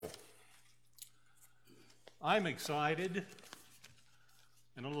I'm excited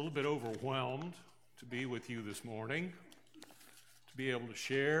and a little bit overwhelmed to be with you this morning, to be able to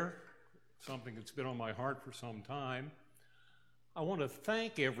share something that's been on my heart for some time. I want to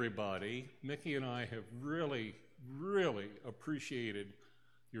thank everybody. Mickey and I have really appreciated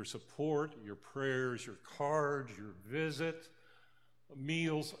your support, your prayers, your cards, your visit,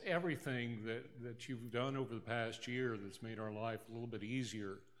 meals, everything that you've done over the past year that's made our life a little bit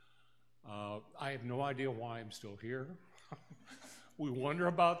easier. I have no idea why I'm still here. We wonder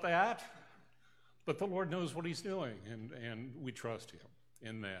about that, but the Lord knows what He's doing, and we trust Him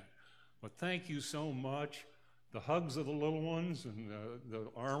in that. But thank you so much. The hugs of the little ones and the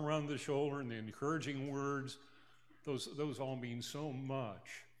arm around the shoulder and the encouraging words, those all mean so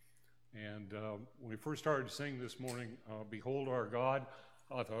much. And when we first started to sing this morning, Behold Our God,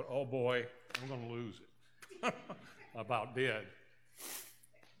 I thought, oh boy, I'm going to lose it. About dead.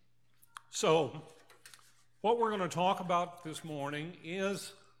 So, what we're going to talk about this morning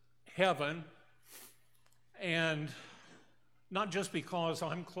is heaven, and not just because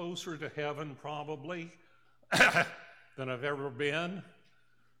I'm closer to heaven probably than I've ever been,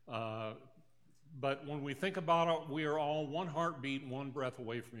 but when we think about it, we are all one heartbeat, one breath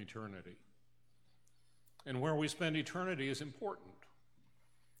away from eternity. And where we spend eternity is important.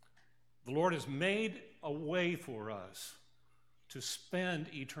 The Lord has made a way for us to spend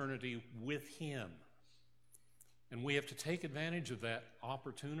eternity with Him. And we have to take advantage of that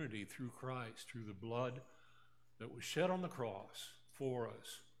opportunity through Christ, through the blood that was shed on the cross for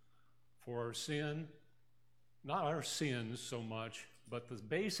us, for our sin, not our sins so much, but the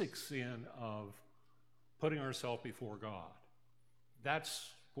basic sin of putting ourselves before God. That's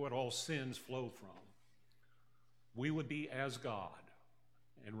what all sins flow from. We would be as God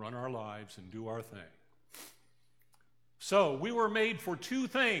and run our lives and do our thing. So we were made for two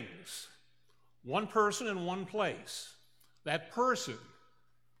things, one person and one place. That person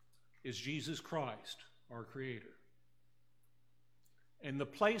is Jesus Christ, our Creator. And the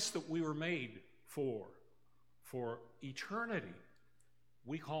place that we were made for eternity,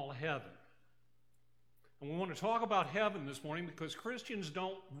 we call heaven. And we want to talk about heaven this morning because Christians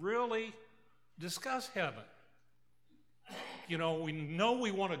don't really discuss heaven. You know we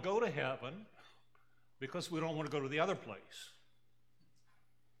want to go to heaven because we don't want to go to the other place.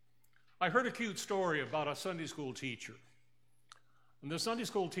 I heard a cute story about a Sunday school teacher. And the Sunday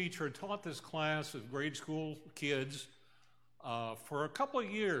school teacher had taught this class of grade school kids for a couple of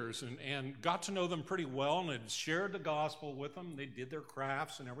years and got to know them pretty well and had shared the gospel with them. They did their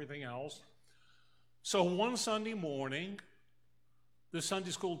crafts and everything else. So one Sunday morning, the Sunday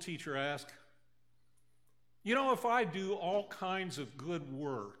school teacher asked, if I do all kinds of good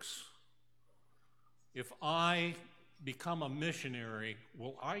works, if I become a missionary,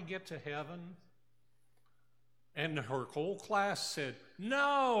 will I get to heaven? And her whole class said,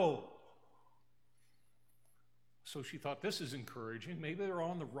 no. So she thought, this is encouraging. Maybe they're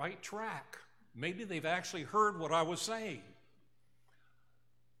on the right track. Maybe they've actually heard what I was saying.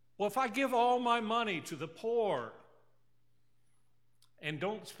 Well, if I give all my money to the poor and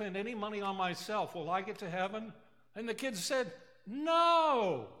don't spend any money on myself, will I get to heaven? And the kids said,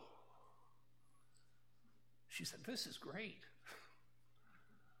 no. She said, this is great.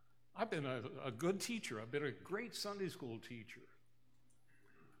 I've been a good teacher. I've been a great Sunday school teacher.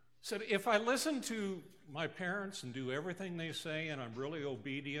 Said, if I listen to my parents and do everything they say and I'm really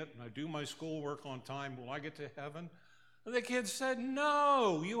obedient and I do my schoolwork on time, will I get to heaven? And the kids said,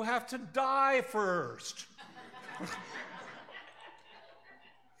 no, you have to die first.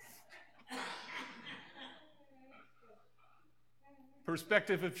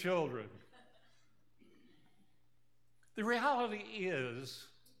 Perspective of children. The reality is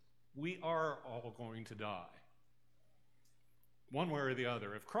we are all going to die, one way or the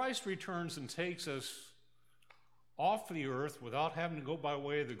other. If Christ returns and takes us off the earth without having to go by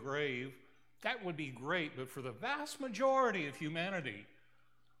way of the grave, that would be great. But for the vast majority of humanity,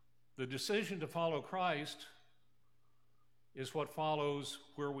 the decision to follow Christ is what follows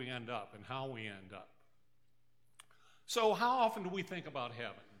where we end up and how we end up. So how often do we think about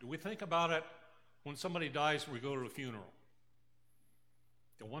heaven? Do we think about it when somebody dies and we go to a funeral?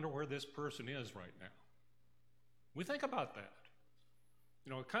 I wonder where this person is right now. We think about that.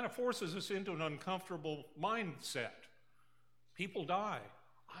 It kind of forces us into an uncomfortable mindset. People die.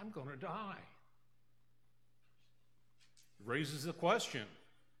 I'm going to die. It raises the question.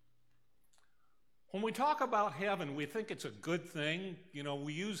 When we talk about heaven, we think it's a good thing.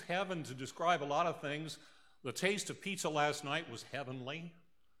 We use heaven to describe a lot of things. The taste of pizza last night was heavenly,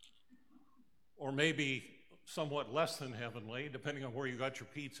 or maybe somewhat less than heavenly, depending on where you got your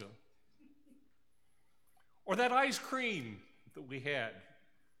pizza. Or that ice cream that we had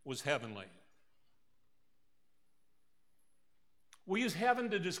was heavenly. We use heaven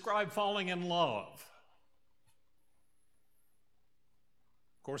to describe falling in love.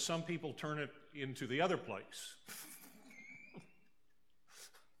 Of course, some people turn it into the other place.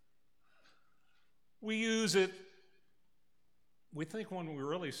 We use it, we think when we're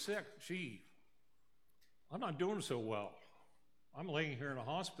really sick, gee, I'm not doing so well. I'm laying here in a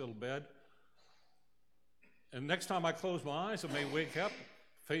hospital bed, and next time I close my eyes, I may wake up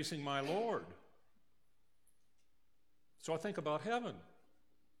facing my Lord. So I think about heaven,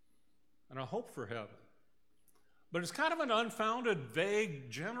 and I hope for heaven. But it's kind of an unfounded,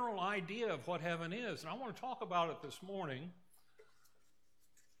 vague, general idea of what heaven is, and I want to talk about it this morning.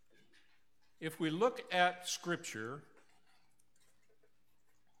 If we look at Scripture,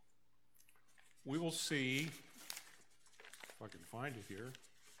 we will see, if I can find it here,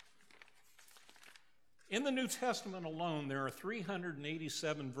 in the New Testament alone, there are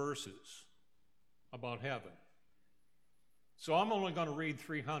 387 verses about heaven. So I'm only going to read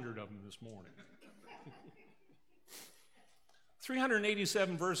 300 of them this morning.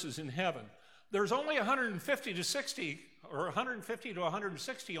 387 verses in heaven. There's only 150 to 60, or 150 to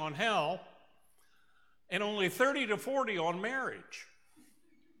 160 on hell, and only 30 to 40 on marriage.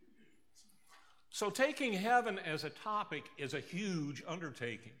 So taking heaven as a topic is a huge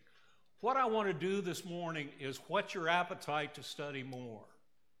undertaking. What I want to do this morning is whet your appetite to study more.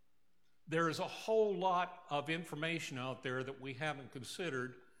 There is a whole lot of information out there that we haven't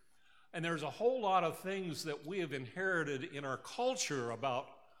considered, and there's a whole lot of things that we have inherited in our culture about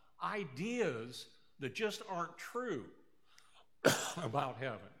ideas that just aren't true about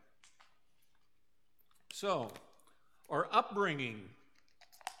heaven. So, our upbringing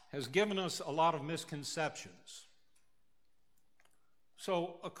has given us a lot of misconceptions.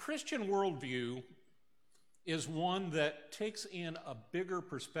 So, a Christian worldview is one that takes in a bigger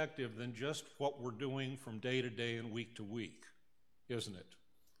perspective than just what we're doing from day to day and week to week, isn't it?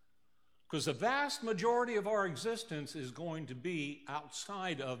 Because the vast majority of our existence is going to be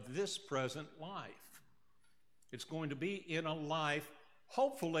outside of this present life. It's going to be in a life,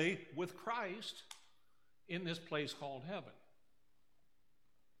 hopefully, with Christ in this place called heaven.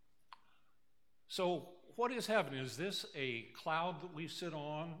 So, what is heaven? Is this a cloud that we sit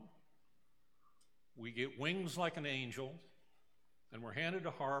on? We get wings like an angel, and we're handed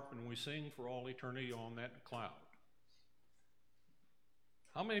a harp, and we sing for all eternity on that cloud.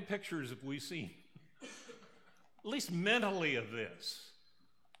 How many pictures have we seen, at least mentally, of this?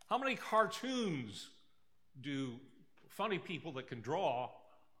 How many cartoons do funny people that can draw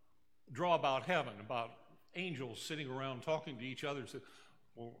about heaven, about angels sitting around talking to each other? Say,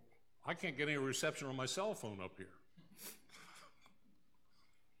 well, I can't get any reception on my cell phone up here.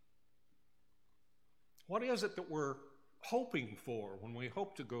 What is it that we're hoping for when we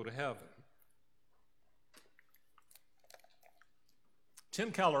hope to go to heaven?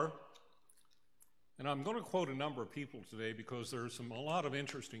 Tim Keller, and I'm going to quote a number of people today because there's a lot of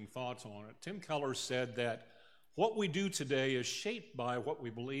interesting thoughts on it. Tim Keller said that what we do today is shaped by what we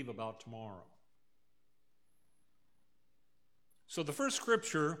believe about tomorrow. So the first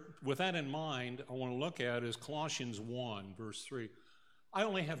scripture, with that in mind, I want to look at is Colossians 1, verse 3. I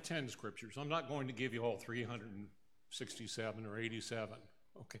only have 10 scriptures. I'm not going to give you all 367 or 87,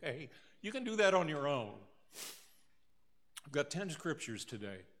 okay? You can do that on your own. I've got 10 scriptures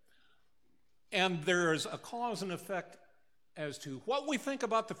today. And there's a cause and effect as to what we think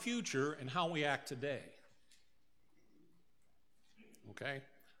about the future and how we act today. Okay?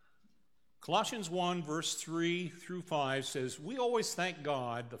 Colossians 1, verse 3 through 5 says, "We always thank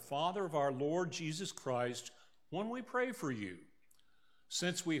God, the Father of our Lord Jesus Christ, when we pray for you.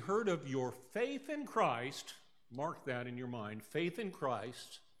 Since we heard of your faith in Christ," mark that in your mind, faith in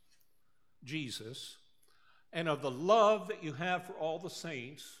Christ, Jesus, "and of the love that you have for all the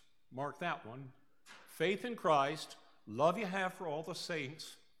saints," mark that one, faith in Christ, love you have for all the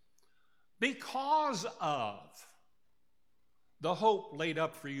saints, "because of the hope laid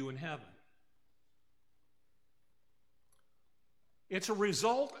up for you in heaven." It's a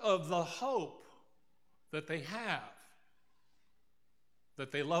result of the hope that they have,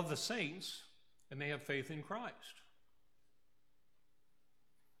 that they love the saints and they have faith in Christ.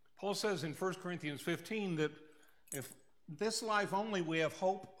 Paul says in 1 Corinthians 15 that if this life only we have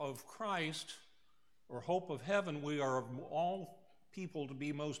hope of Christ or hope of heaven, we are of all people to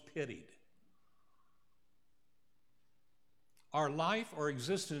be most pitied. Our life, our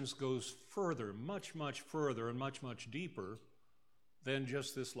existence goes further, much, much further and much, much deeper than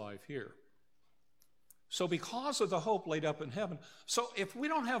just this life here. So because of the hope laid up in heaven, so if we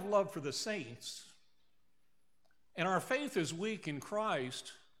don't have love for the saints, and our faith is weak in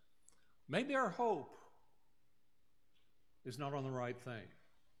Christ, maybe our hope is not on the right thing.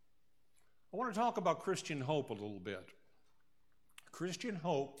 I want to talk about Christian hope a little bit. Christian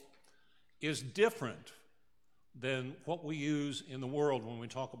hope is different than what we use in the world when we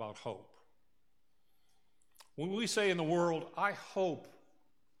talk about hope. When we say in the world, I hope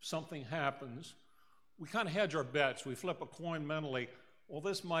something happens, we kind of hedge our bets. We flip a coin mentally. Well,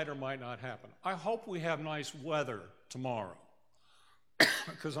 this might or might not happen. I hope we have nice weather tomorrow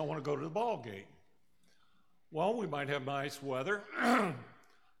because I want to go to the ball game. Well, we might have nice weather,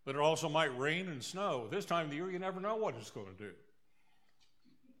 but it also might rain and snow. This time of the year, you never know what it's going to do.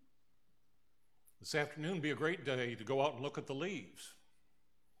 This afternoon would be a great day to go out and look at the leaves.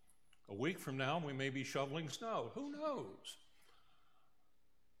 A week from now, we may be shoveling snow. Who knows?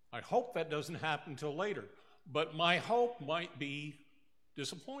 I hope that doesn't happen until later. But my hope might be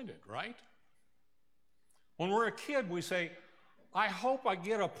disappointed, right? When we're a kid, we say, I hope I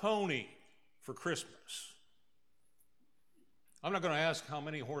get a pony for Christmas. I'm not going to ask how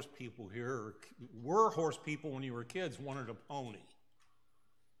many horse people here were horse people when you were kids wanted a pony.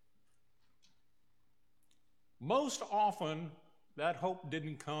 Most often, that hope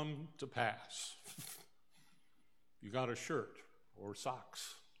didn't come to pass. You got a shirt or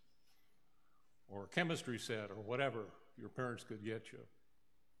socks or a chemistry set or whatever your parents could get you.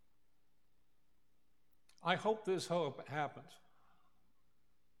 I hope this hope happens.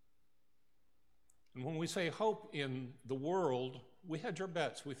 And when we say hope in the world, we hedge our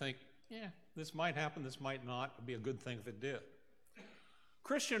bets. We think, this might happen, this might not. It'd be a good thing if it did.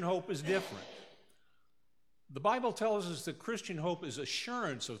 Christian hope is different. The Bible tells us that Christian hope is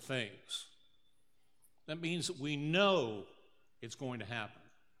assurance of things. That means that we know it's going to happen.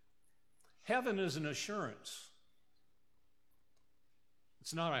 Heaven is an assurance.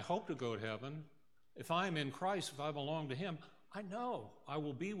 It's not, I hope to go to heaven. If I'm in Christ, if I belong to Him, I know I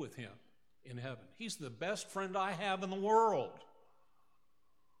will be with Him in heaven. He's the best friend I have in the world.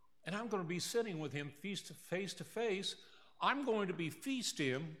 And I'm going to be sitting with Him face to face. I'm going to be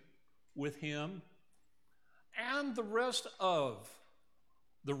feasting with Him and the rest of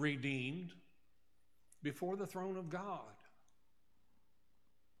the redeemed before the throne of God.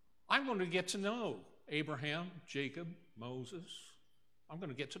 I'm going to get to know Abraham, Jacob, Moses. I'm going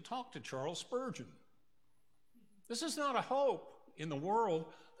to get to talk to Charles Spurgeon. This is not a hope in the world.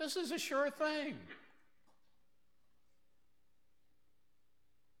 This is a sure thing.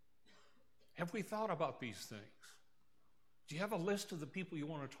 Have we thought about these things? Do you have a list of the people you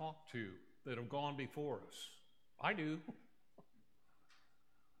want to talk to that have gone before us? I do.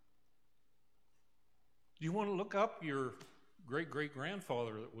 Do you want to look up your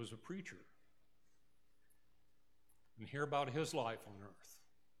great-great-grandfather that was a preacher and hear about his life on earth?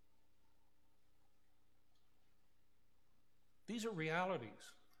 These are realities.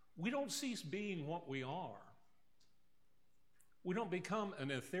 We don't cease being what we are. We don't become an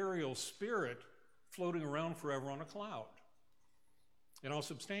ethereal spirit floating around forever on a cloud. And I'll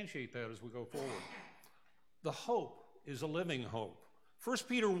substantiate that as we go forward. The hope is a living hope. 1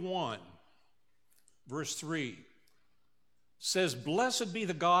 Peter 1, verse 3 says, Blessed be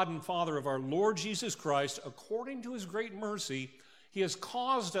the God and Father of our Lord Jesus Christ. According to His great mercy, He has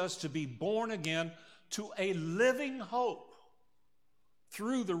caused us to be born again to a living hope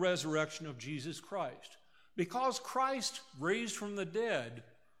through the resurrection of Jesus Christ. Because Christ raised from the dead,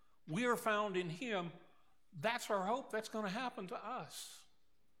 we are found in Him. That's our hope. That's going to happen to us.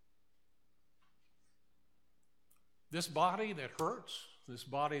 This body that hurts, this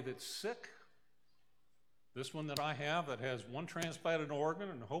body that's sick, this one that I have that has one transplanted organ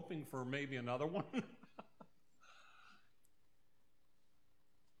and hoping for maybe another one,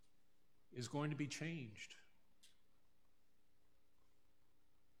 is going to be changed.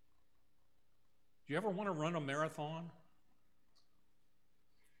 Do you ever want to run a marathon?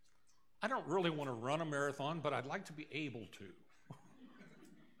 I don't really want to run a marathon, but I'd like to be able to.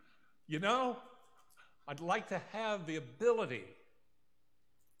 You know, I'd like to have the ability.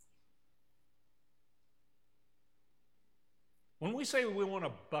 When we say we want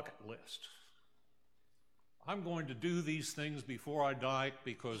a bucket list, I'm going to do these things before I die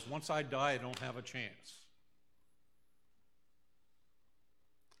because once I die, I don't have a chance.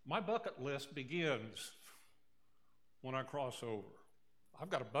 My bucket list begins when I cross over. I've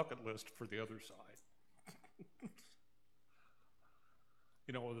got a bucket list for the other side.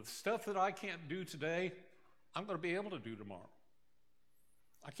 You know, the stuff that I can't do today, I'm going to be able to do tomorrow.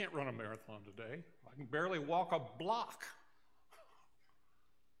 I can't run a marathon today. I can barely walk a block.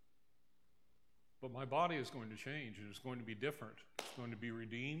 But my body is going to change, and it's going to be different. It's going to be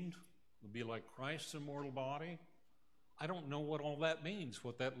redeemed. It'll be like Christ's immortal body. I don't know what all that means,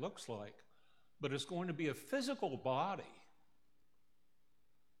 what that looks like, but it's going to be a physical body.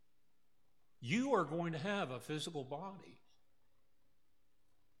 You are going to have a physical body.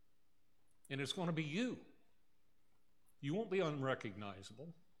 And it's going to be you. You won't be unrecognizable.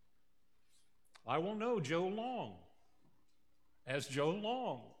 I will know Joe Long as Joe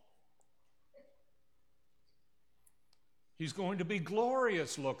Long. He's going to be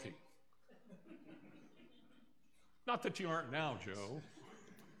glorious looking. Not that you aren't now, Joe.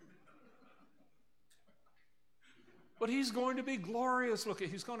 But he's going to be glorious looking.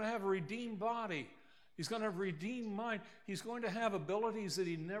 He's going to have a redeemed body. He's going to have a redeemed mind. He's going to have abilities that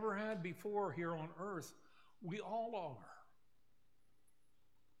he never had before here on earth. We all are.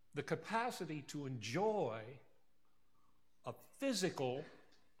 The capacity to enjoy a physical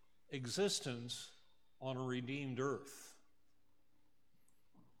existence on a redeemed earth.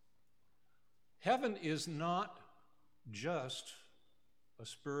 Heaven is not just a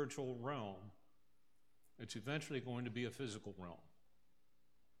spiritual realm. It's eventually going to be a physical realm.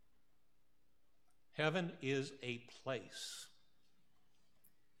 Heaven is a place.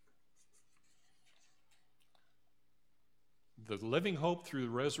 The living hope through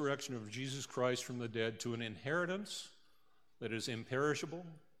the resurrection of Jesus Christ from the dead to an inheritance that is imperishable,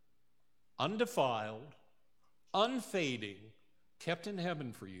 undefiled, unfading, kept in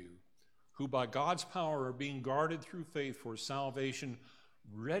heaven for you, who by God's power are being guarded through faith for salvation,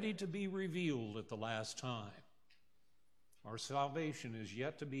 ready to be revealed at the last time. Our salvation is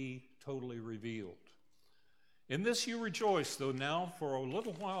yet to be totally revealed. In this you rejoice, though now for a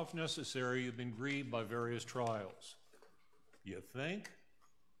little while, if necessary, you've been grieved by various trials. You think?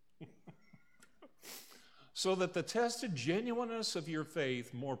 So that the tested genuineness of your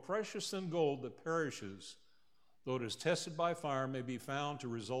faith, more precious than gold that perishes, though it is tested by fire, may be found to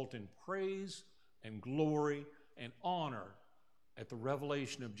result in praise and glory and honor at the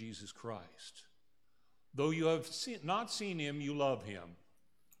revelation of Jesus Christ. Though you have not seen him, you love him.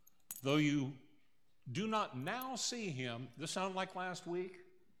 Though you do not now see him, this sound like last week?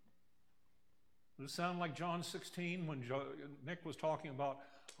 Does it sound like John 16 when Nick was talking about,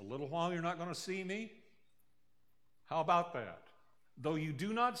 a little while you're not going to see me? How about that? Though you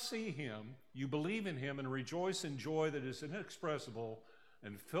do not see him, you believe in him and rejoice in joy that is inexpressible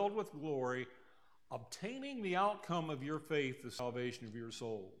and filled with glory, obtaining the outcome of your faith, the salvation of your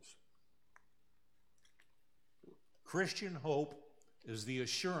souls. Christian hope is the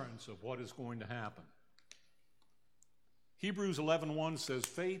assurance of what is going to happen. Hebrews 11:1 says,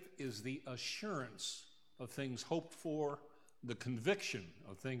 faith is the assurance of things hoped for, the conviction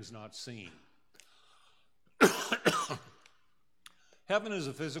of things not seen. Heaven is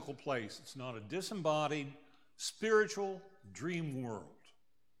a physical place. It's not a disembodied, spiritual dream world.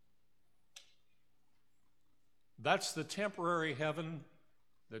 That's the temporary heaven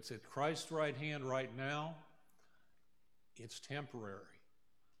that's at Christ's right hand right now. It's temporary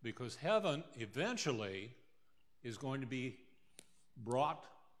because heaven eventually is going to be brought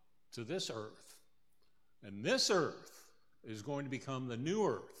to this earth. And this earth is going to become the new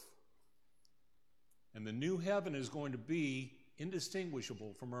earth. And the new heaven is going to be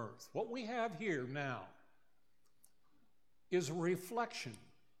indistinguishable from earth. What we have here now is a reflection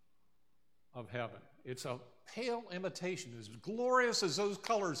of heaven. It's a pale imitation. As glorious as those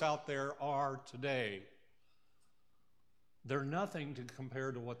colors out there are today, they're nothing to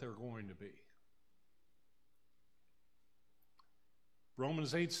compare to what they're going to be.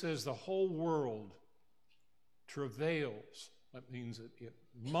 Romans 8 says the whole world travails. That means it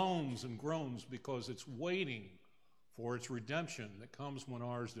moans and groans because it's waiting for its redemption that comes when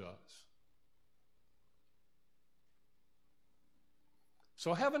ours does.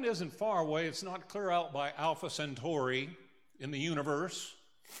 So heaven isn't far away. It's not clear out by Alpha Centauri in the universe.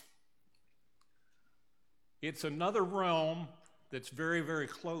 It's another realm that's very, very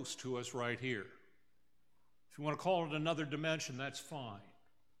close to us right here. If you want to call it another dimension, that's fine.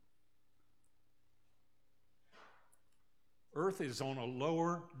 Earth is on a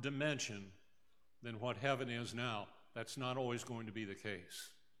lower dimension than what heaven is now. That's not always going to be the case.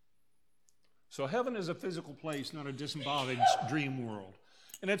 So heaven is a physical place, not a disembodied dream world.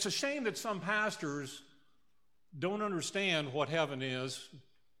 And it's a shame that some pastors don't understand what heaven is,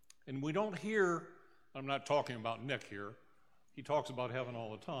 and we don't hear, I'm not talking about Nick here, he talks about heaven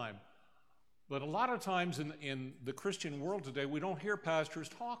all the time, but a lot of times in the Christian world today, we don't hear pastors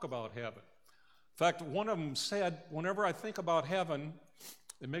talk about heaven. In fact, one of them said, whenever I think about heaven,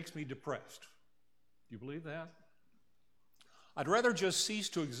 it makes me depressed. Do you believe that? I'd rather just cease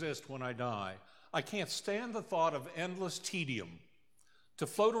to exist when I die. I can't stand the thought of endless tedium, to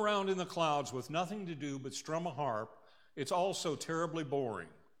float around in the clouds with nothing to do but strum a harp it's also terribly boring.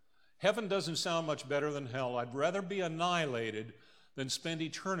 Heaven doesn't sound much better than hell. I'd rather be annihilated than spend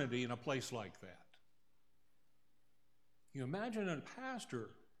eternity in a place like that. You imagine a pastor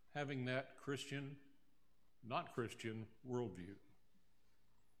having that Christian, not Christian worldview.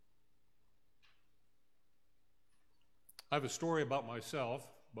 I have a story about myself,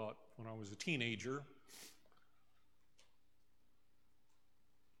 about when I was a teenager.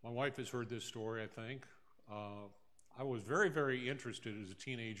 My wife has heard this story, I think. I was very, very interested as a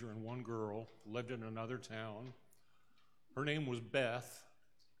teenager in one girl, lived in another town. Her name was Beth,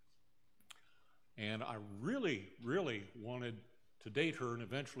 and I really, really wanted to date her and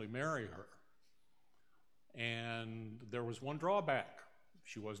eventually marry her. And there was one drawback.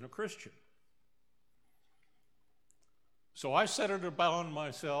 She wasn't a Christian. So I set it upon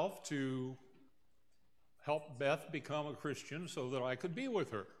myself to help Beth become a Christian so that I could be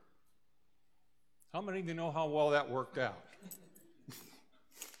with her. How many of you know how well that worked out?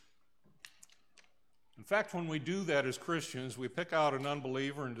 In fact, when we do that as Christians, we pick out an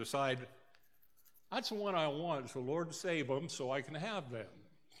unbeliever and decide, that's the one I want, so Lord save them so I can have them.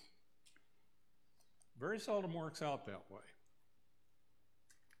 Very seldom works out that way.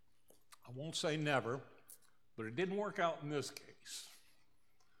 I won't say never, but it didn't work out in this case.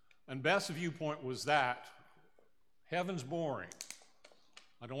 And Beth's viewpoint was that heaven's boring.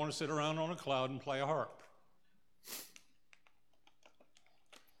 I don't want to sit around on a cloud and play a harp.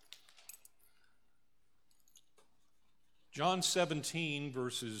 John 17,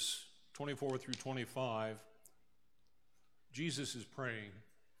 verses 24 through 25, Jesus is praying.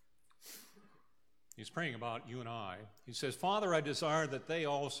 He's praying about you and I. He says, Father, I desire that they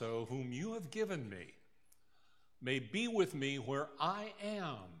also, whom you have given me, may be with me where I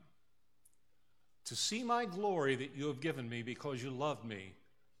am, to see my glory that you have given me because you loved me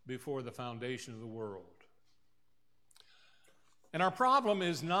before the foundation of the world. And our problem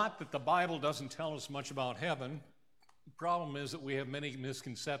is not that the Bible doesn't tell us much about heaven. The problem is that we have many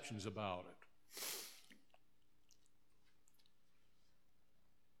misconceptions about it.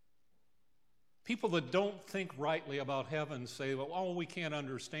 People that don't think rightly about heaven say, well, oh, we can't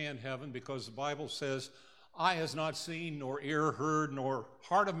understand heaven because the Bible says, eye has not seen, nor ear heard, nor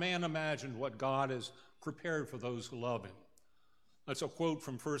heart of man imagined what God has prepared for those who love him. That's a quote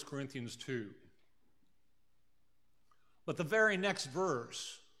from 1 Corinthians 2. But the very next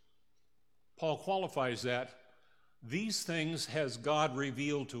verse, Paul qualifies that. These things has God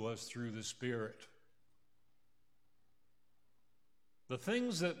revealed to us through the Spirit. The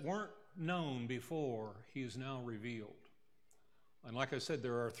things that weren't known before, he has now revealed. And like I said,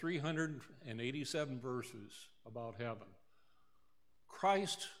 there are 387 verses about heaven.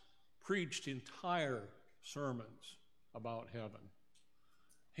 Christ preached entire sermons about heaven.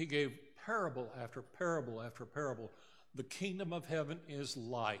 He gave parable after parable after parable. The kingdom of heaven is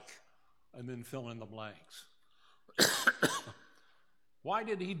like, and then fill in the blanks. Why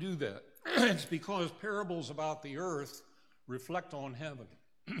did he do that? It's because parables about the earth reflect on heaven.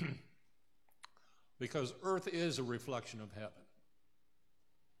 Because earth is a reflection of heaven.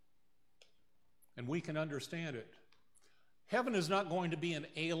 And we can understand it. Heaven is not going to be an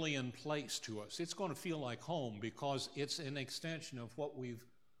alien place to us. It's going to feel like home because it's an extension of what we've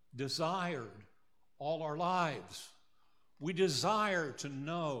desired all our lives. We desire to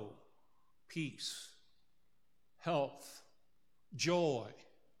know peace, health, joy,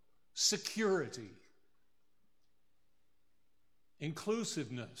 security,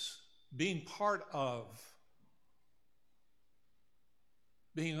 inclusiveness, being part of,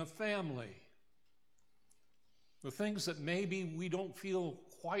 being a family. The things that maybe we don't feel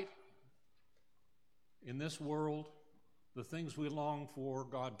quite in this world, the things we long for,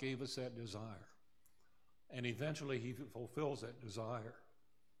 God gave us that desire. And eventually he fulfills that desire.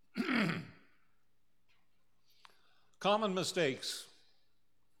 Common mistakes.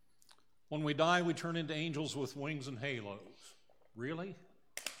 When we die, we turn into angels with wings and halos. Really?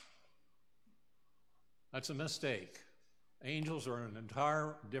 That's a mistake. Angels are an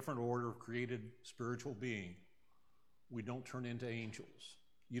entire different order of created spiritual being. We don't turn into angels.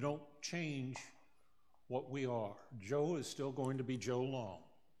 You don't change what we are. Joe is still going to be Joe Long.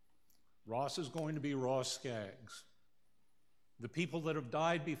 Ross is going to be Ross Skaggs. The people that have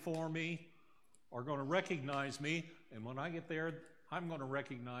died before me are going to recognize me, and when I get there, I'm going to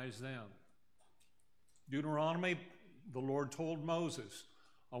recognize them. Deuteronomy, the Lord told Moses,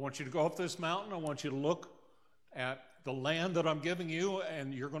 I want you to go up this mountain, I want you to look at the land that I'm giving you,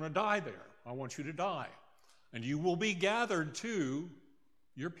 and you're going to die there. I want you to die. And you will be gathered to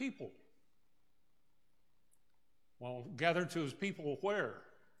your people. Well, gathered to his people where?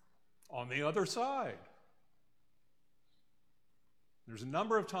 On the other side. There's a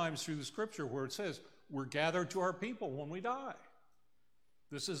number of times through the scripture where it says, we're gathered to our people when we die.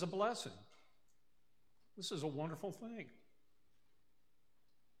 This is a blessing. This is a wonderful thing.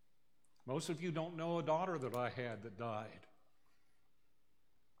 Most of you don't know a daughter that I had that died.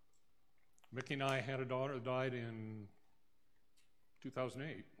 Mickey and I had a daughter that died in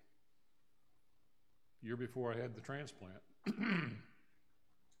 2008, year before I had the transplant.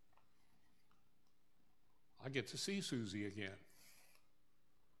 I get to see Susie again.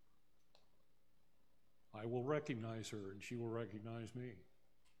 I will recognize her, and she will recognize me.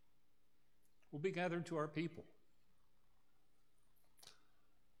 We'll be gathered to our people.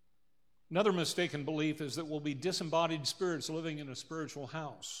 Another mistaken belief is that we'll be disembodied spirits living in a spiritual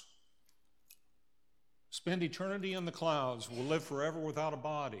house. Spend eternity in the clouds. We'll live forever without a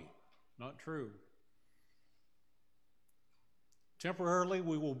body. Not true. Temporarily,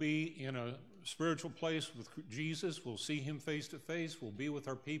 we will be in a spiritual place with Jesus. We'll see him face to face. We'll be with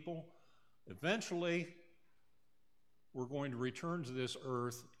our people. Eventually, we're going to return to this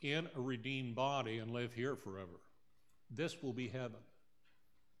earth in a redeemed body and live here forever. This will be heaven.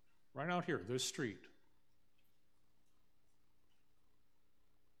 Right out here, this street.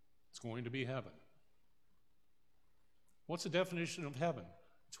 It's going to be heaven. What's the definition of heaven?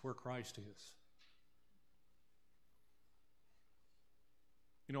 It's where Christ is.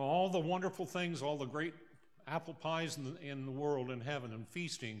 You know, all the wonderful things, all the great apple pies in the world in heaven and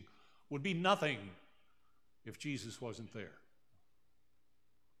feasting would be nothing if Jesus wasn't there.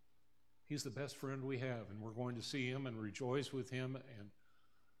 He's the best friend we have, and we're going to see him and rejoice with him and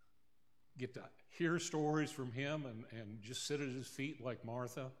get to hear stories from him and just sit at his feet like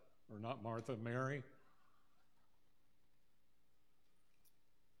Martha, or not Martha, Mary.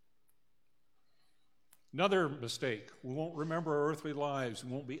 Another mistake, we won't remember our earthly lives. It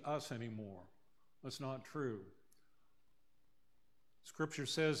won't be us anymore. That's not true. Scripture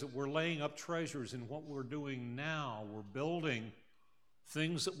says that we're laying up treasures in what we're doing now. We're building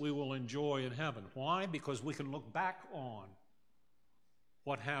things that we will enjoy in heaven. Why? Because we can look back on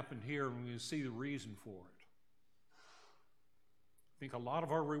what happened here and we can see the reason for it. I think a lot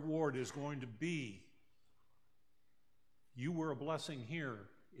of our reward is going to be, you were a blessing here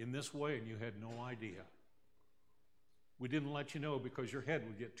in this way and you had no idea. We didn't let you know because your head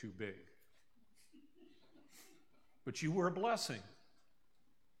would get too big. But you were a blessing.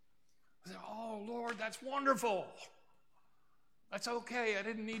 I said, oh, Lord, that's wonderful. That's okay. I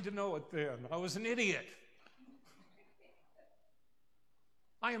didn't need to know it then. I was an idiot.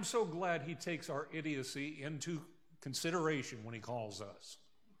 I am so glad he takes our idiocy into consideration when he calls us.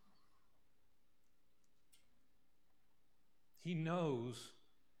 He knows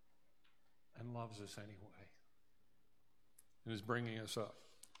and loves us anyway and is bringing us up.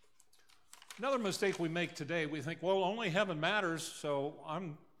 Another mistake we make today, we think, well, only heaven matters, so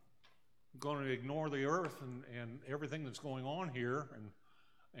I'm going to ignore the earth and everything that's going on here,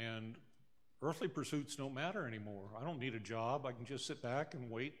 and earthly pursuits don't matter anymore. I don't need a job. I can just sit back and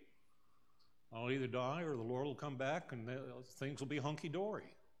wait. I'll either die or the Lord will come back and things will be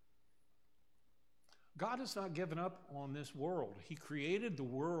hunky-dory. God has not given up on this world. He created the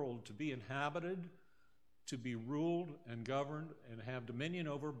world to be inhabited, to be ruled and governed and have dominion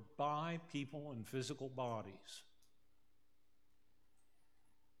over by people in physical bodies.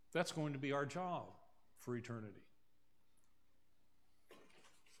 That's going to be our job for eternity.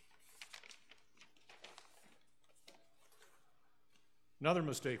 Another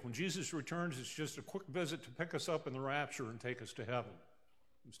mistake, when Jesus returns, it's just a quick visit to pick us up in the rapture and take us to heaven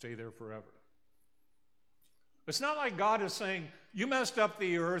and stay there forever. It's not like God is saying, you messed up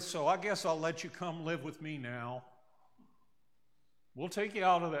the earth, so I guess I'll let you come live with me now. We'll take you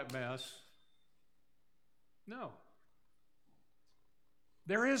out of that mess. No.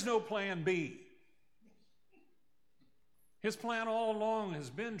 There is no plan B. His plan all along has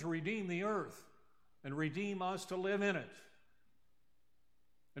been to redeem the earth and redeem us to live in it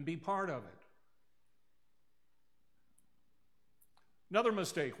and be part of it. Another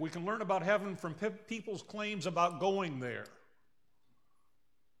mistake, we can learn about heaven from people's claims about going there.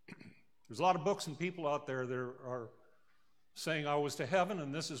 There's a lot of books and people out there that are saying, I was to heaven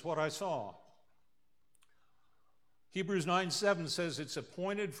and this is what I saw. Hebrews 9:7 says it's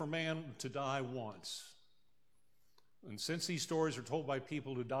appointed for man to die once. And since these stories are told by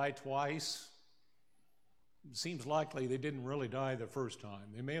people who die twice, it seems likely they didn't really die the first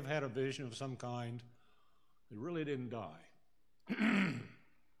time. They may have had a vision of some kind. They really didn't die.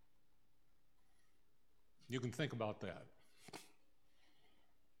 You can think about that.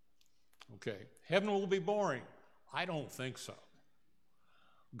 Okay, heaven will be boring. I don't think so.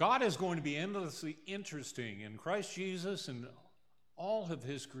 God is going to be endlessly interesting in Christ Jesus and all of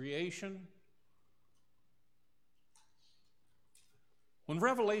his creation. When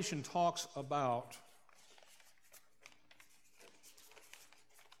Revelation talks about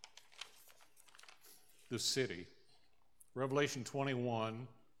the city, Revelation 21,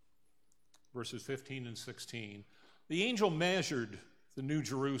 verses 15 and 16, the angel measured the New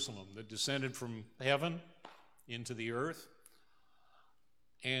Jerusalem that descended from heaven into the earth.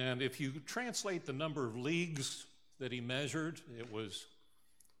 And if you translate the number of leagues that he measured, it was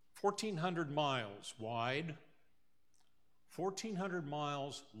 1,400 miles wide, 1,400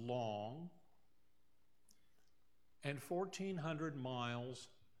 miles long, and 1,400 miles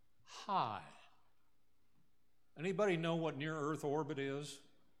high. Anybody know what near-Earth orbit is?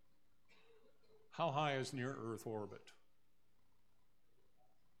 How high is near-Earth orbit?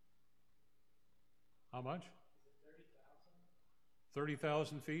 How much?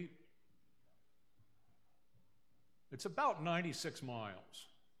 30,000 feet? It's about 96 miles.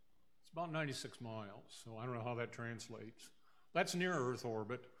 It's about 96 miles, so I don't know how that translates. That's near Earth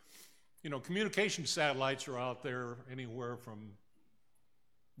orbit. You know, communication satellites are out there anywhere from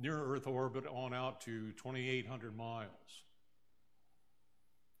near Earth orbit on out to 2,800 miles.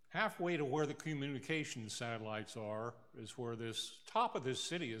 Halfway to where the communication satellites are is where this top of this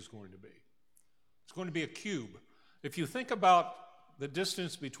city is going to be. It's going to be a cube. If you think about the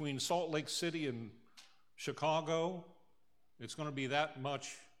distance between Salt Lake City and Chicago, it's going to be that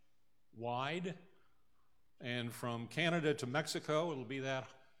much wide. And from Canada to Mexico, it'll be that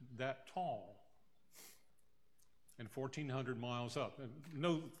tall. And 1,400 miles up.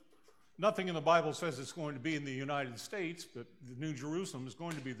 And nothing in the Bible says it's going to be in the United States, but the New Jerusalem is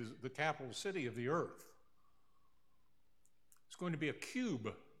going to be the capital city of the earth. It's going to be a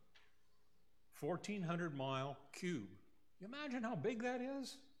cube, 1,400-mile cube. You imagine how big that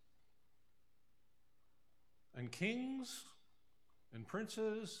is? And kings and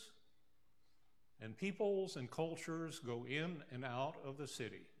princes and peoples and cultures go in and out of the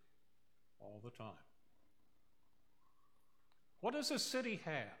city all the time. What does a city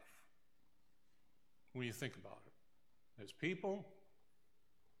have when you think about it? As people,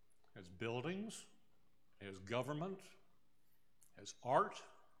 as buildings, as government, as art,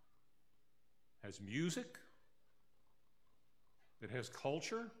 as music, it has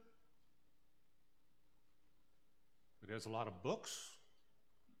culture, it has a lot of books.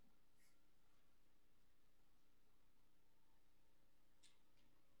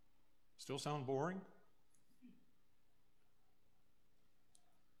 Still sound boring?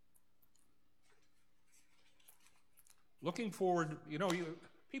 Looking forward,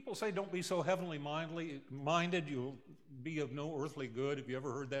 people say don't be so heavenly minded, you'll be of no earthly good. Have you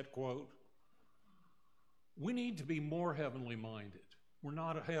ever heard that quote? We need to be more heavenly minded. We're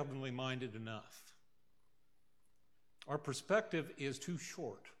not heavenly minded enough. Our perspective is too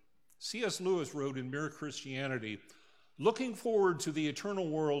short. C.S. Lewis wrote in Mere Christianity, looking forward to the eternal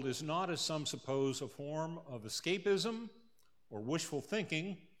world is not, as some suppose, a form of escapism or wishful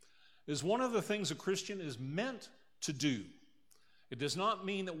thinking. It is one of the things a Christian is meant to do. It does not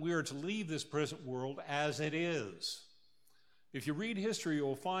mean that we are to leave this present world as it is. If you read history,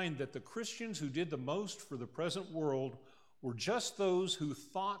 you'll find that the Christians who did the most for the present world were just those who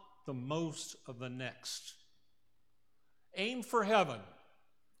thought the most of the next. Aim for heaven,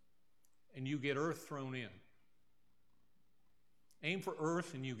 and you get earth thrown in. Aim for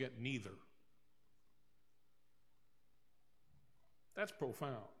earth, and you get neither. That's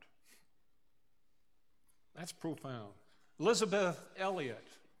profound. That's profound. Elizabeth Elliot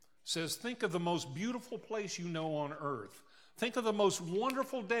says, think of the most beautiful place you know on earth. Think of the most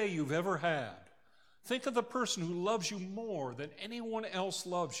wonderful day you've ever had. Think of the person who loves you more than anyone else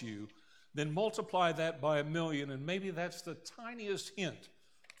loves you. Then multiply that by 1,000,000, and maybe that's the tiniest hint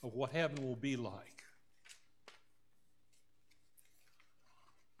of what heaven will be like.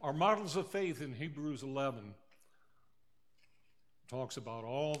 Our models of faith in Hebrews 11 talks about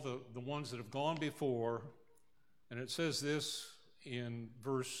all the ones that have gone before. And it says this in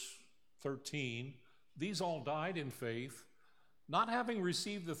verse 13, these all died in faith, not having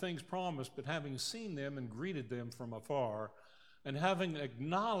received the things promised, but having seen them and greeted them from afar, and having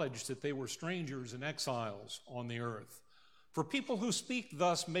acknowledged that they were strangers and exiles on the earth. For people who speak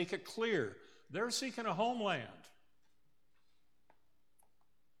thus make it clear they're seeking a homeland.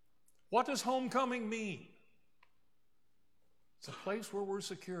 What does homecoming mean? It's a place where we're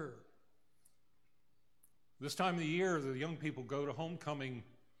secure. This time of the year, the young people go to homecoming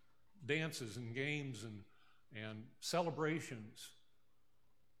dances and games and celebrations.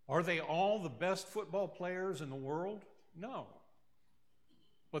 Are they all the best football players in the world? No.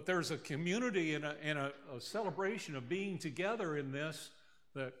 But there's a community and a celebration of being together in this,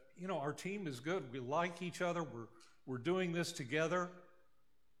 that, our team is good. We like each other. We're doing this together.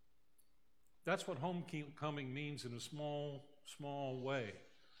 That's what homecoming means in a small, small way.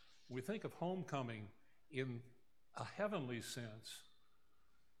 We think of homecoming in a heavenly sense.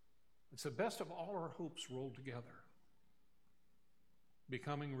 It's the best of all our hopes rolled together,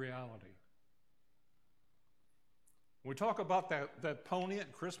 becoming reality. We talk about that pony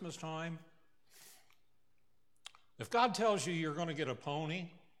at Christmas time. If God tells you you're going to get a pony,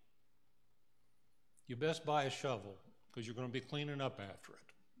 you best buy a shovel, because you're going to be cleaning up after it.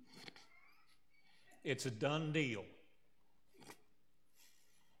 It's a done deal.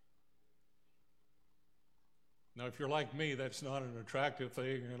 Now, if you're like me, that's not an attractive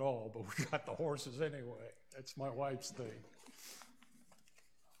thing at all, but we got the horses anyway. That's my wife's thing.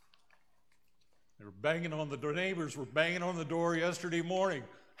 The neighbors were banging on the door yesterday morning.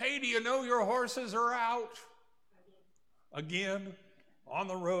 Hey, do you know your horses are out? Again, on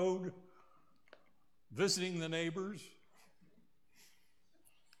the road, visiting the neighbors.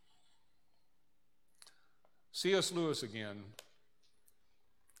 C.S. Lewis again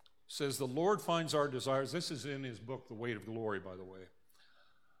says, the Lord finds our desires. This is in his book, The Weight of Glory, by the way.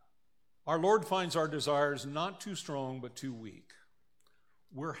 Our Lord finds our desires not too strong, but too weak.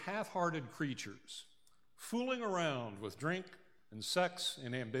 We're half-hearted creatures, fooling around with drink and sex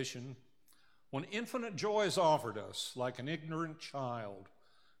and ambition, when infinite joy is offered us, like an ignorant child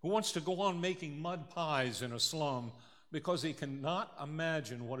who wants to go on making mud pies in a slum because he cannot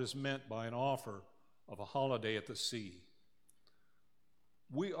imagine what is meant by an offer of a holiday at the sea.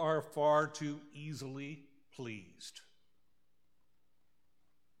 We are far too easily pleased.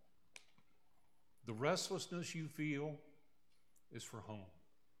 The restlessness you feel is for home.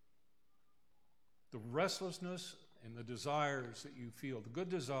 The restlessness and the desires that you feel, the good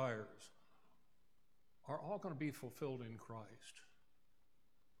desires, are all going to be fulfilled in Christ.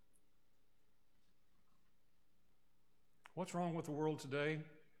 What's wrong with the world today?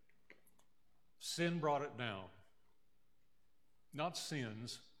 Sin brought it down. Not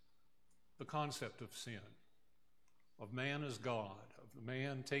sins, the concept of sin, of man as God, of the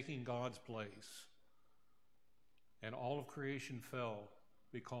man taking God's place. And all of creation fell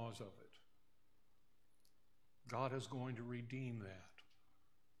because of it. God is going to redeem that.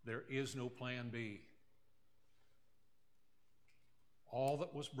 There is no plan B. All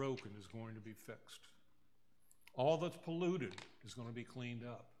that was broken is going to be fixed. All that's polluted is going to be cleaned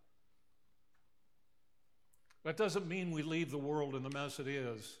up. That doesn't mean we leave the world in the mess it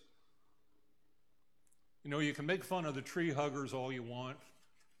is. You can make fun of the tree huggers all you want,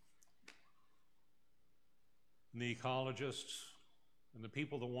 and the ecologists, and the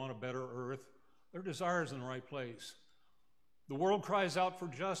people that want a better earth. Their desire is in the right place. The world cries out for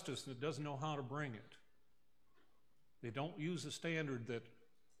justice and it doesn't know how to bring it. They don't use the standard that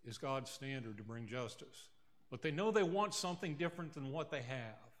is God's standard to bring justice. But they know they want something different than what they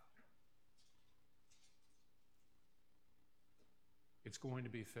have. It's going to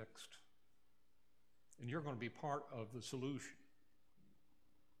be fixed. And you're going to be part of the solution.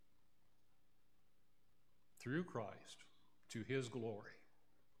 Through Christ, to his glory.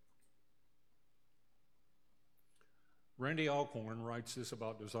 Randy Alcorn writes this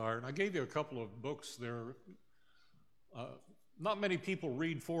about desire, and I gave you a couple of books there. Not many people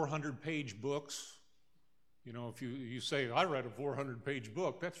read 400-page books. If you say, I read a 400-page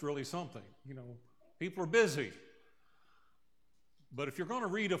book, that's really something. People are busy. But if you're going to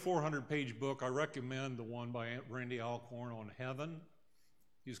read a 400-page book, I recommend the one by Randy Alcorn on heaven.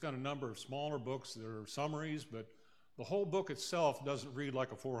 He's got a number of smaller books that are summaries, but the whole book itself doesn't read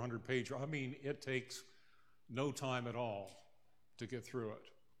like a 400-page. I mean, it takes no time at all to get through it.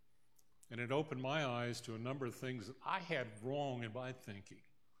 And it opened my eyes to a number of things that I had wrong in my thinking.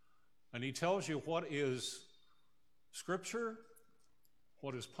 And he tells you what is Scripture,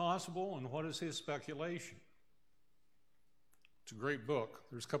 what is possible, and what is his speculation. It's a great book.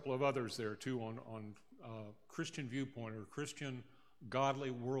 There's a couple of others there, too, on Christian viewpoint or Christian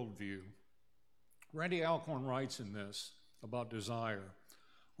godly worldview. Randy Alcorn writes in this about desire.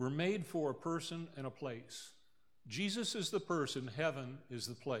 We're made for a person and a place. Jesus is the person, heaven is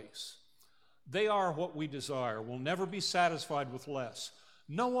the place. They are what we desire. We'll never be satisfied with less.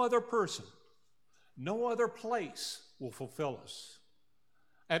 No other person, no other place will fulfill us.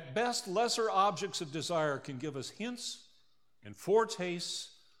 At best, lesser objects of desire can give us hints and foretastes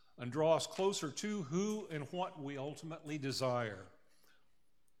and draw us closer to who and what we ultimately desire.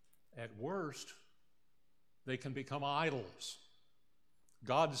 At worst, they can become idols,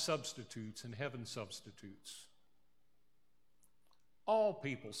 God's substitutes and heaven's substitutes. All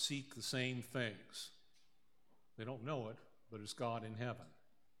people seek the same things. They don't know it, but it's God in heaven.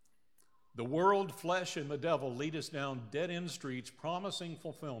 The world, flesh, and the devil lead us down dead-end streets promising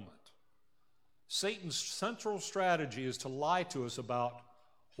fulfillment. Satan's central strategy is to lie to us about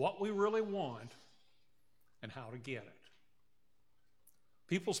what we really want and how to get it.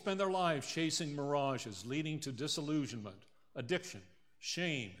 People spend their lives chasing mirages, leading to disillusionment, addiction,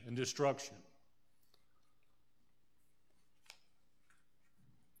 shame, and destruction.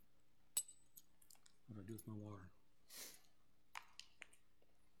 What do I do with my water?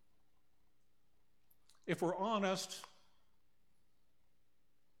 If we're honest,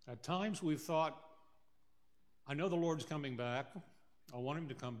 at times we've thought, I know the Lord's coming back. I want him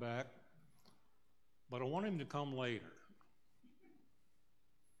to come back, but I want him to come later,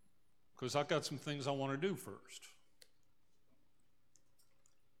 because I've got some things I want to do first.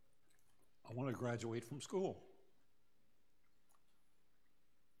 I want to graduate from school.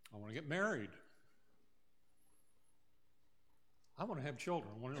 I want to get married. I want to have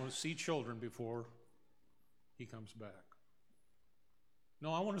children. I want to see children before he comes back.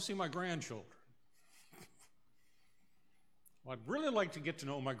 No, I want to see my grandchildren. Well, I'd really like to get to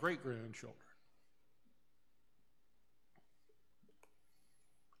know my great-grandchildren.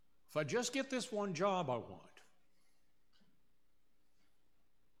 If I just get this one job I want,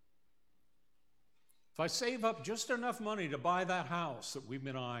 if I save up just enough money to buy that house that we've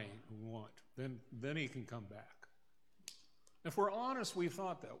been eyeing and want, then he can come back. If we're honest, we've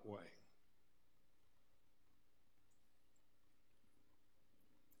thought that way.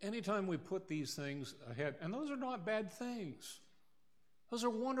 Anytime we put these things ahead, and those are not bad things. Those are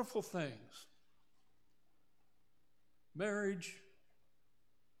wonderful things. Marriage,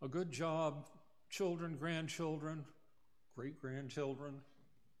 a good job, children, grandchildren, great-grandchildren,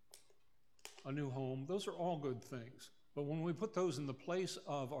 a new home, those are all good things. But when we put those in the place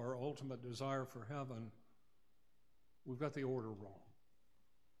of our ultimate desire for heaven, we've got the order wrong.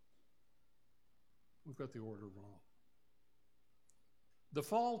 We've got the order wrong. The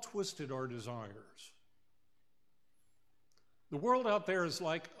fall twisted our desires. The world out there is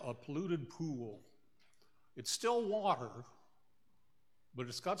like a polluted pool. It's still water, but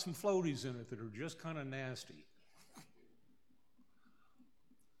it's got some floaties in it that are just kind of nasty.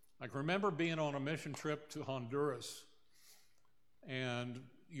 I can remember being on a mission trip to Honduras, and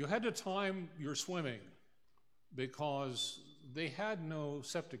you had to time your swimming because they had no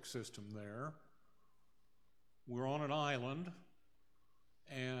septic system there. We were on an island,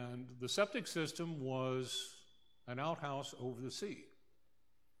 and the septic system was an outhouse over the sea.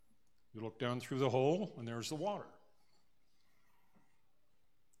 You look down through the hole, and there's the water.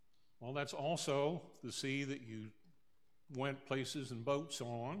 Well, that's also the sea that you went places in boats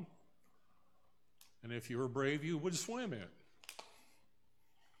on, and if you were brave, you would swim in.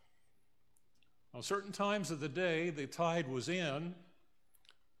 Now, certain times of the day, the tide was in,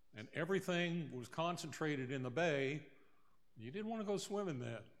 and everything was concentrated in the bay. You didn't want to go swimming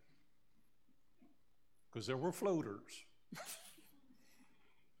then, because there were floaters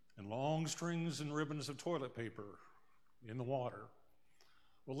and long strings and ribbons of toilet paper in the water.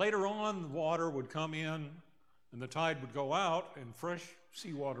 Well, later on, the water would come in, and the tide would go out, and fresh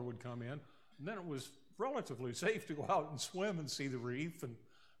seawater would come in, and then it was relatively safe to go out and swim and see the reef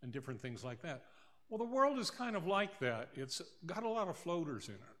and different things like that. Well, the world is kind of like that. It's got a lot of floaters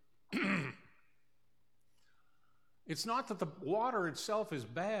in it. It's not that the water itself is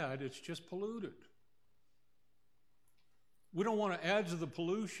bad, it's just polluted. We don't want to add to the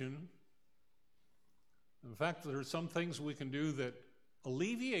pollution. In fact, there are some things we can do that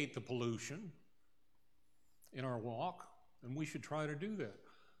alleviate the pollution in our walk, and we should try to do that.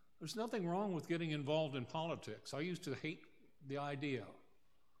 There's nothing wrong with getting involved in politics. I used to hate the idea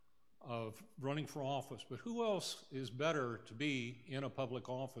of running for office, but who else is better to be in a public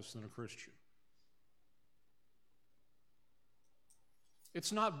office than a Christian?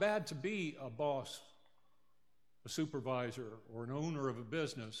 It's not bad to be a boss, a supervisor, or an owner of a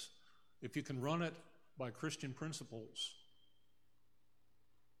business if you can run it by Christian principles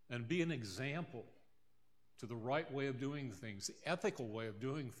and be an example to the right way of doing things, the ethical way of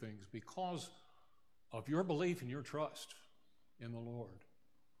doing things, because of your belief and your trust in the Lord.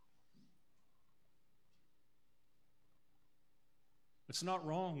 It's not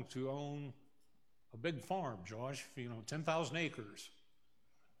wrong to own a big farm, Josh, 10,000 acres.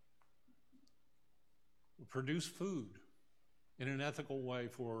 Produce food in an ethical way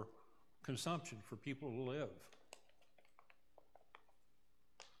for consumption, for people to live.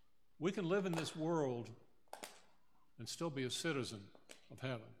 We can live in this world and still be a citizen of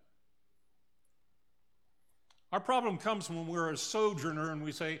heaven. Our problem comes when we're a sojourner and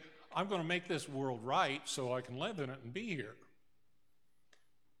we say, I'm going to make this world right so I can live in it and be here.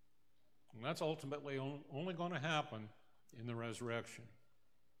 And that's ultimately only going to happen in the resurrection.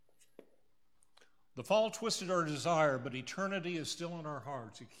 The fall twisted our desire, but eternity is still in our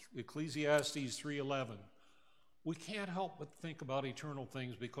hearts. Ecclesiastes 3:11. We can't help but think about eternal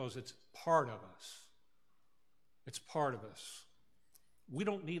things because it's part of us. It's part of us. We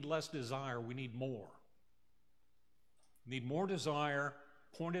don't need less desire, we need more. We need more desire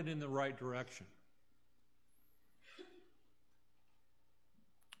pointed in the right direction.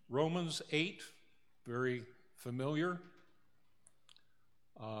 Romans 8, very familiar,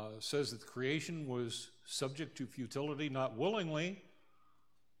 says that the creation was subject to futility, not willingly,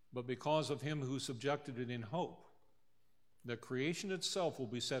 but because of him who subjected it in hope, that creation itself will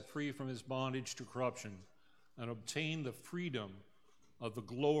be set free from its bondage to corruption and obtain the freedom of the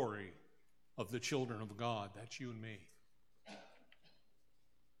glory of the children of God. That's you and me.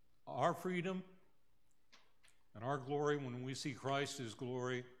 Our freedom and our glory, when we see Christ as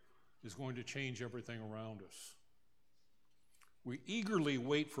glory, is going to change everything around us. We eagerly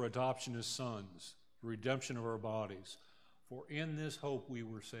wait for adoption as sons, the redemption of our bodies, for in this hope we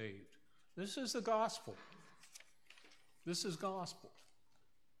were saved. This is the gospel. This is gospel.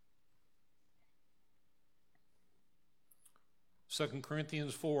 2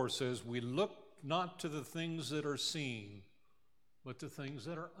 Corinthians 4 says, we look not to the things that are seen, but to things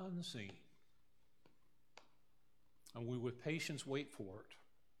that are unseen. And we with patience wait for it.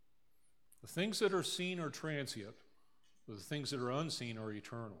 The things that are seen are transient, but the things that are unseen are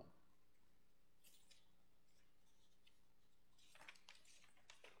eternal.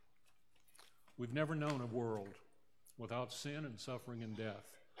 We've never known a world without sin and suffering and death,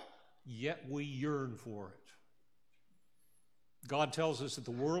 yet we yearn for it. God tells us that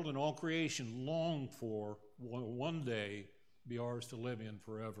the world and all creation long for will one day be ours to live in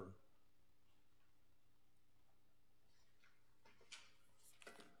forever.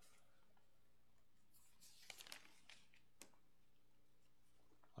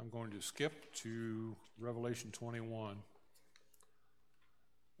 I'm going to skip to Revelation 21.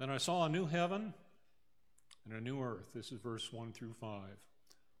 Then I saw a new heaven and a new earth. This is verse 1 through 5.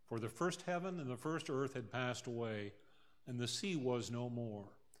 For the first heaven and the first earth had passed away, and the sea was no more.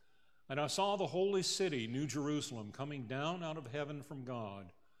 And I saw the holy city, New Jerusalem, coming down out of heaven from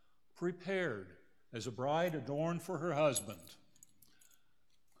God, prepared as a bride adorned for her husband.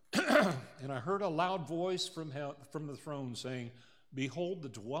 And I heard a loud voice from the throne saying, behold, the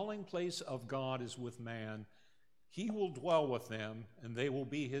dwelling place of God is with man. He will dwell with them, and they will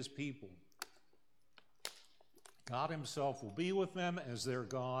be his people. God himself will be with them as their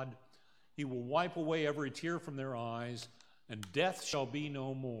God. He will wipe away every tear from their eyes, and death shall be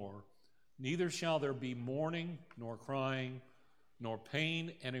no more. Neither shall there be mourning, nor crying, nor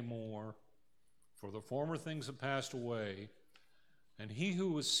pain anymore, for the former things have passed away. And he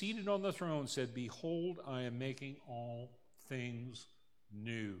who was seated on the throne said, behold, I am making all things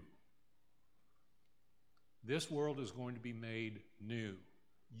new. This world is going to be made new.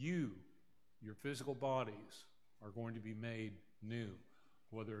 You, your physical bodies, are going to be made new.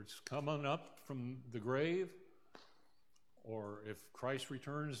 Whether it's coming up from the grave, or if Christ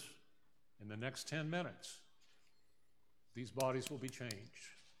returns in the next 10 minutes, these bodies will be changed.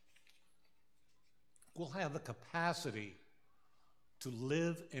 We'll have the capacity to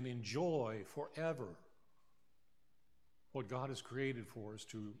live and enjoy forever what God has created for us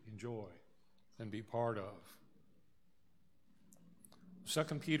to enjoy and be part of. 2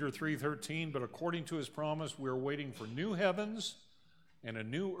 Peter 3:13, but according to his promise, we are waiting for new heavens and a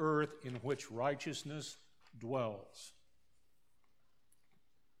new earth in which righteousness dwells.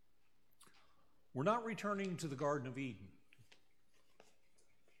 We're not returning to the Garden of Eden.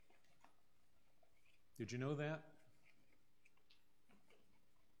 Did you know that?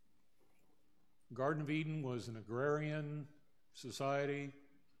 Garden of Eden was an agrarian society.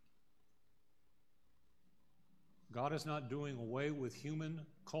 God is not doing away with human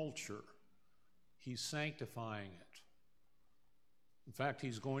culture. He's sanctifying it. In fact,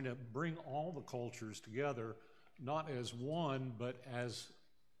 he's going to bring all the cultures together, not as one, but as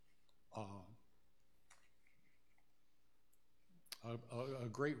a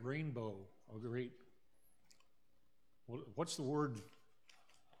great rainbow, a great, what's the word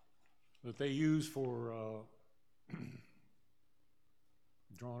that they use for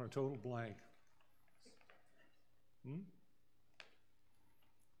drawing a total blank?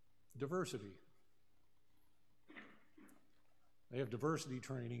 Diversity. They have diversity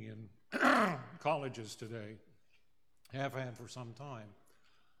training in colleges today, have had for some time.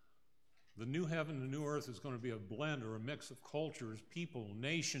 The new heaven, the new earth is going to be a blend or a mix of cultures, people,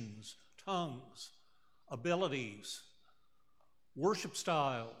 nations, tongues, abilities, worship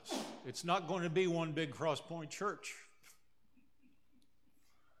styles. It's not going to be one big Crosspoint church.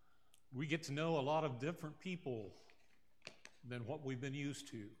 We get to know a lot of different people than what we've been used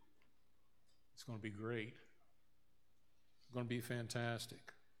to. It's going to be great. It's going to be fantastic.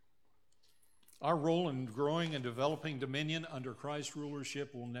 Our role in growing and developing dominion under Christ's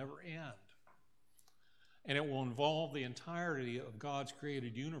rulership will never end. And it will involve the entirety of God's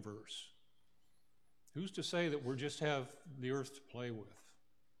created universe. Who's to say that we'll just have the earth to play with?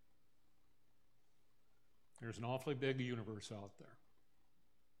 There's an awfully big universe out there.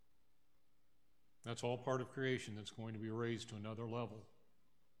 That's all part of creation that's going to be raised to another level.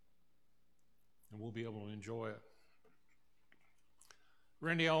 And we'll be able to enjoy it.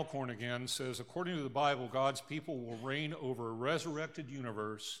 Randy Alcorn again says, according to the Bible, God's people will reign over a resurrected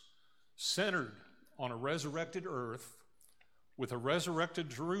universe centered on a resurrected earth with a resurrected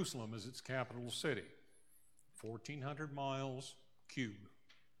Jerusalem as its capital city, 1,400 miles cube.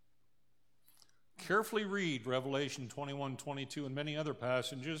 Carefully read Revelation 21, 22, and many other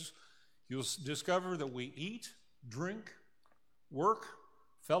passages. You'll discover that we eat, drink, work,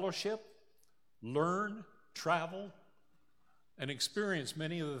 fellowship, learn, travel, and experience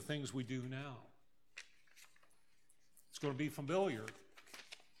many of the things we do now. It's going to be familiar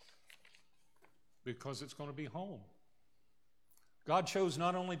because it's going to be home. God chose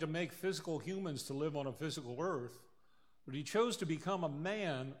not only to make physical humans to live on a physical earth, but he chose to become a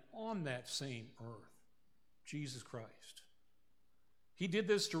man on that same earth, Jesus Christ. He did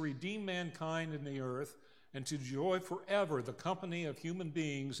this to redeem mankind in the earth and to enjoy forever the company of human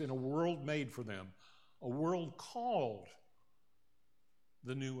beings in a world made for them, a world called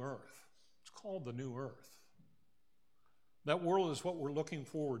the new earth. It's called the new earth. That world is what we're looking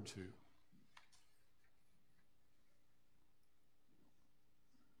forward to.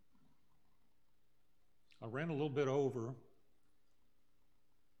 I ran a little bit over,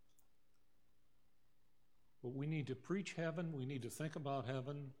 but we need to preach heaven. We need to think about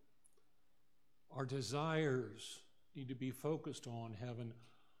heaven. Our desires need to be focused on heaven,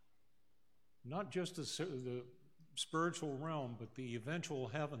 not just the spiritual realm, but the eventual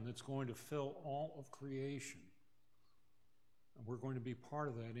heaven that's going to fill all of creation. And we're going to be part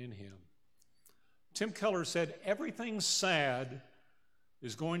of that in him. Tim Keller said, everything sad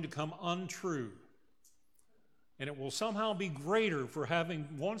is going to come untrue, and it will somehow be greater for having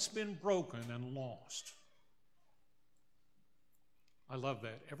once been broken and lost. I love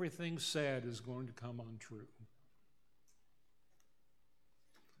that. Everything sad is going to come untrue.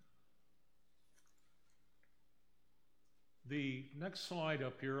 The next slide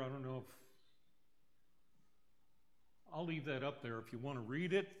up here, I don't know if I'll leave that up there if you want to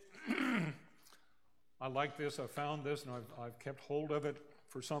read it. I like this. I found this, and I've kept hold of it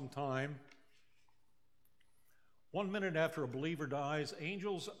for some time. 1 minute after a believer dies,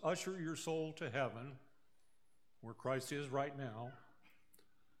 angels usher your soul to heaven, where Christ is right now.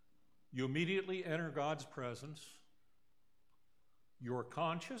 You immediately enter God's presence. You're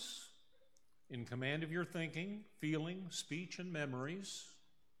conscious, in command of your thinking, feeling, speech, and memories.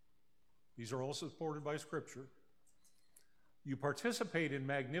 These are all supported by Scripture. You participate in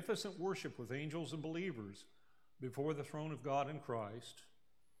magnificent worship with angels and believers before the throne of God in Christ.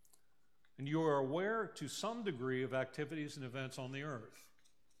 And you are aware to some degree of activities and events on the earth.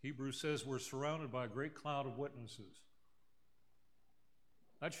 Hebrews says we're surrounded by a great cloud of witnesses.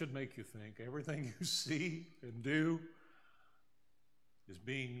 That should make you think. Everything you see and do is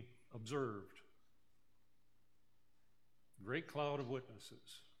being observed. Great cloud of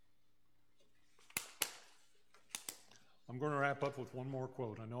witnesses. I'm going to wrap up with one more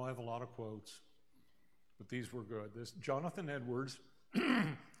quote. I know I have a lot of quotes, but these were good. This Jonathan Edwards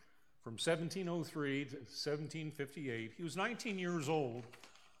from 1703 to 1758. He was 19 years old.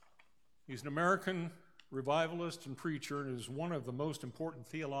 He's an American revivalist and preacher, and is one of the most important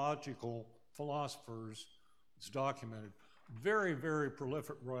theological philosophers that's documented. Very, very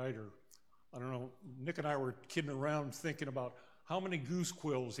prolific writer. I don't know, Nick and I were kidding around thinking about how many goose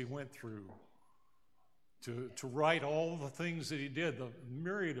quills he went through to write all the things that he did, the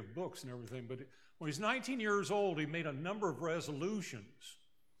myriad of books and everything. But when he's 19 years old, he made a number of resolutions.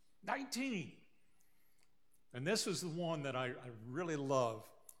 19! And this is the one that I really love.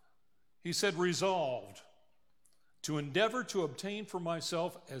 He said, resolved to endeavor to obtain for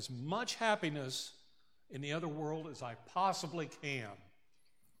myself as much happiness in the other world as I possibly can,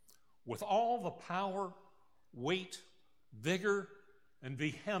 with all the power, weight, vigor, and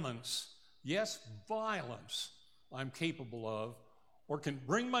vehemence, yes, violence I'm capable of, or can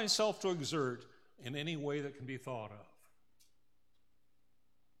bring myself to exert in any way that can be thought of.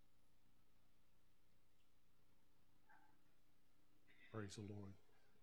 Praise the Lord.